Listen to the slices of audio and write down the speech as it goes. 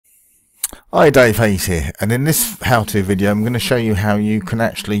Hi, Dave Hayes here, and in this how-to video I'm going to show you how you can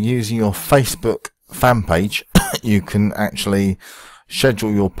actually, using your Facebook fan page, you can actually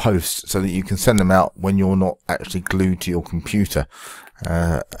schedule your posts so that you can send them out when you're not actually glued to your computer.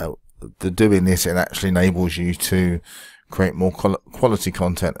 Doing this, it actually enables you to create more quality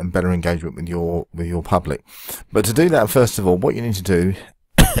content and better engagement with your public. But to do that, first of all, what you need to do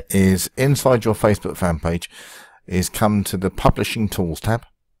is inside your Facebook fan page is come to the Publishing Tools tab.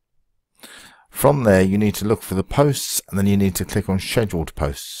 From there, you need to look for the posts, and then you need to click on Scheduled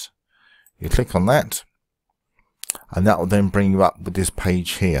Posts. You click on that, and that will then bring you up with this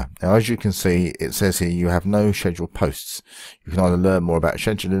page here. Now, as you can see, it says here you have no scheduled posts. You can either learn more about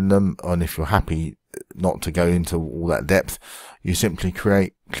scheduling them, and if you're happy not to go into all that depth, you simply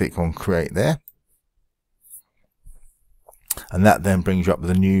click on Create there. And that then brings you up with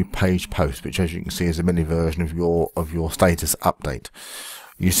a new page post, which, as you can see, is a mini version of your status update.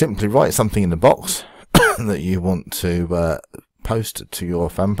 You simply write something in the box that you want to post to your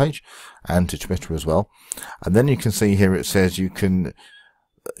fan page and to Twitter as well. And then you can see here it says you can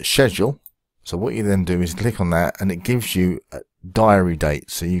schedule. So what you then do is click on that, and it gives you diary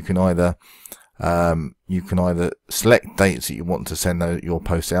dates. So you can either select dates that you want to send your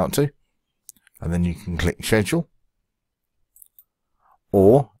posts out to, and then you can click schedule.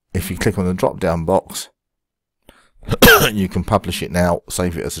 Or if you click on the drop down box, you can publish it now,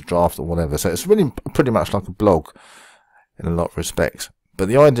 save it as a draft or whatever. So it's really pretty much like a blog in a lot of respects. But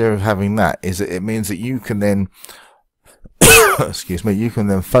the idea of having that is that it means that you can then excuse me, you can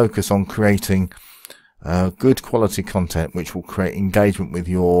then focus on creating good quality content which will create engagement with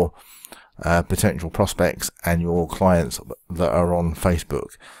your potential prospects and your clients that are on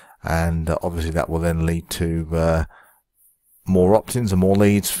Facebook. And obviously that will then lead to more opt-ins and more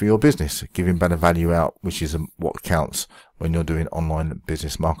leads for your business, giving better value out, which is what counts when you're doing online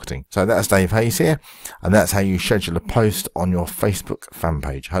business marketing. So that's Dave Hayes here, and that's how you schedule a post on your Facebook fan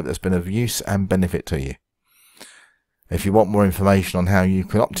page. Hope that's been of use and benefit to you. If you want more information on how you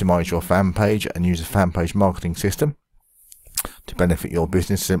can optimize your fan page and use a fan page marketing system to benefit your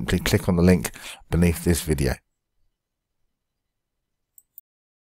business, simply click on the link beneath this video.